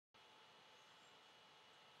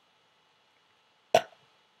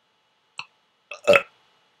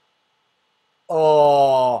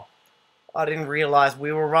Oh, I didn't realise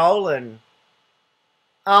we were rolling.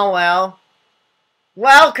 Oh well.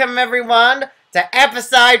 Welcome everyone to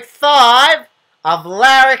episode 5 of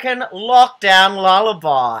Larrikin Lockdown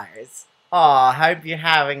Lullabies. Oh, I hope you're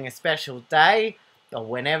having a special day or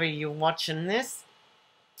whenever you're watching this.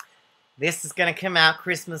 This is going to come out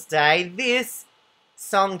Christmas Day. This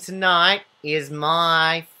song tonight is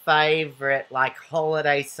my favourite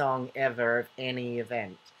holiday song ever of any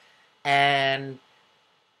event. And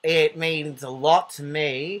it means a lot to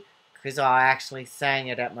me because I actually sang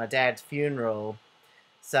it at my dad's funeral.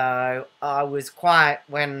 So I was quiet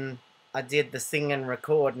when I did the singing,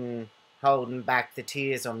 recording, holding back the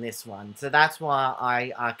tears on this one. So that's why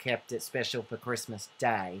I kept it special for Christmas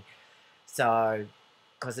Day. So,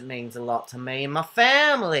 because it means a lot to me and my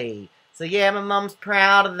family. So yeah, my mum's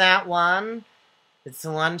proud of that one. It's the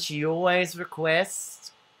one she always requests.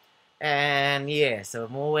 And yeah, so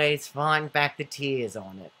I'm always fighting back the tears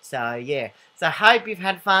on it. So yeah, so I hope you've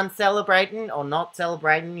had fun celebrating or not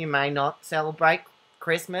celebrating. You may not celebrate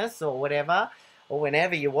Christmas or whatever, or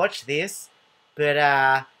whenever you watch this. But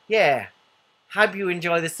yeah, hope you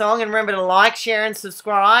enjoy the song. And remember to like, share and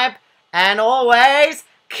subscribe. And always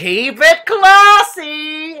keep it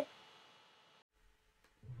classy!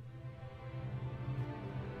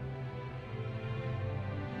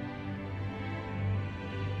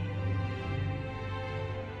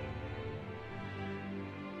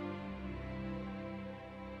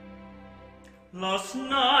 Last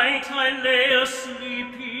night I lay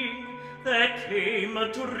a-sleeping, there came a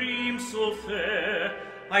dream so fair.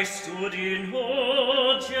 I stood in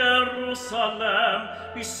old Jerusalem,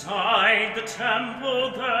 beside the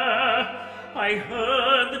temple there. I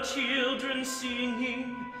heard the children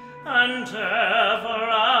singing, and ever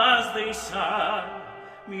as they sang,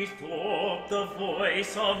 methought the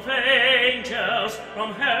voice of angels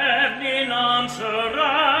from heaven in answer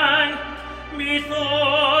rang.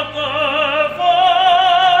 Methought the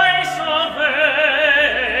voice of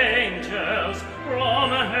angels from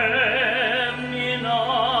heaven in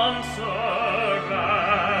answer rang.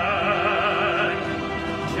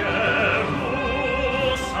 Jerusalem,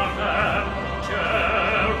 Jerusalem,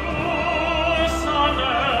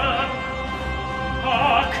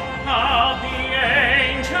 hark how the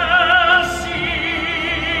angels sing.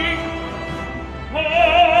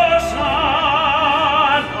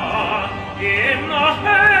 In the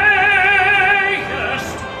highest,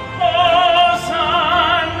 Hosanna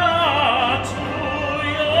to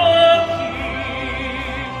your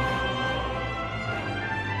King.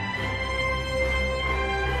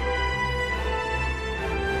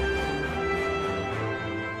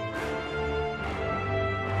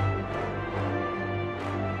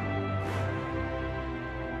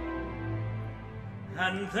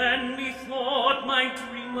 And then methought my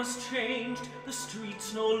dream was changed, the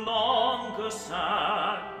streets no longer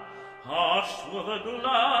sang. Hushed were the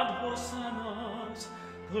glad hosannas,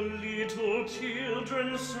 the little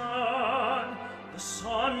children sang. The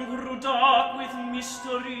sun grew dark with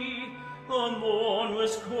mystery, the morn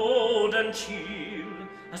was cold and chill,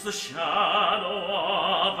 as the shadow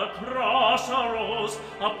of a cross arose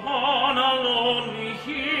upon a lonely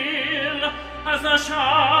hill. As the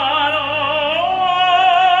shadow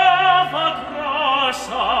of a cross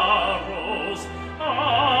arose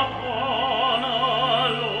upon a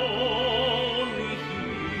lonely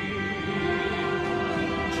hill.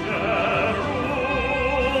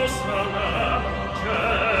 Jerusalem,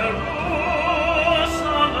 Jerusalem,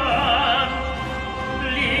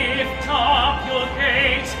 lift up your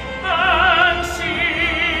gates and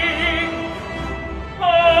sing,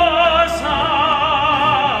 Hosanna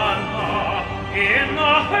in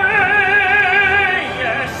the highest,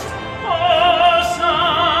 Hosanna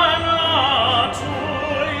to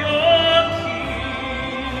your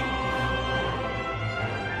King.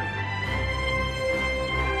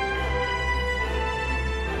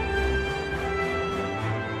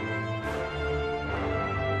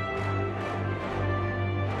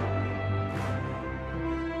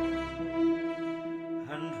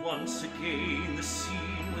 And once again the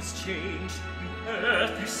scene was changed, new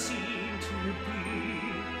earth there seemed to be.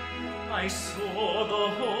 I saw the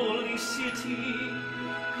holy city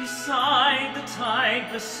beside the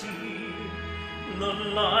Tiber Sea. The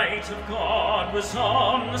light of God was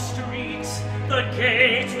on the streets, the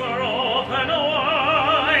gates were open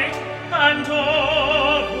wide, and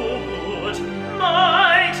all who would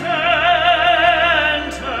might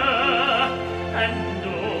enter, and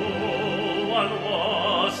no one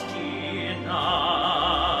was denied.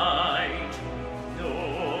 No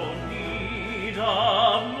need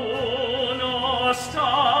of moon or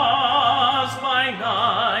stars by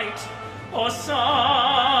night, or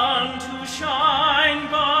sun to shine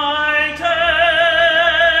by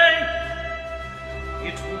day.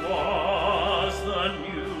 It was the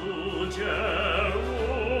new Jerusalem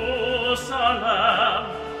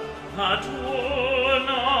that would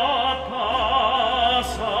not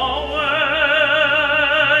pass away.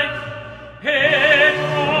 It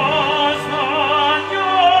was the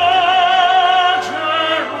new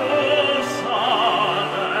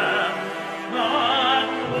Jerusalem that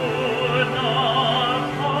would not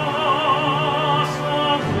pass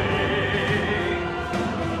away.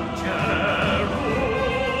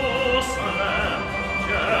 Jerusalem,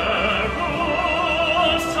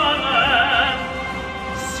 Jerusalem,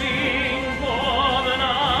 sing for the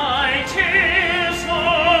night is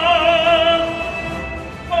long.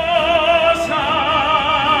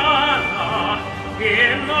 Hosanna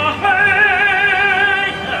in the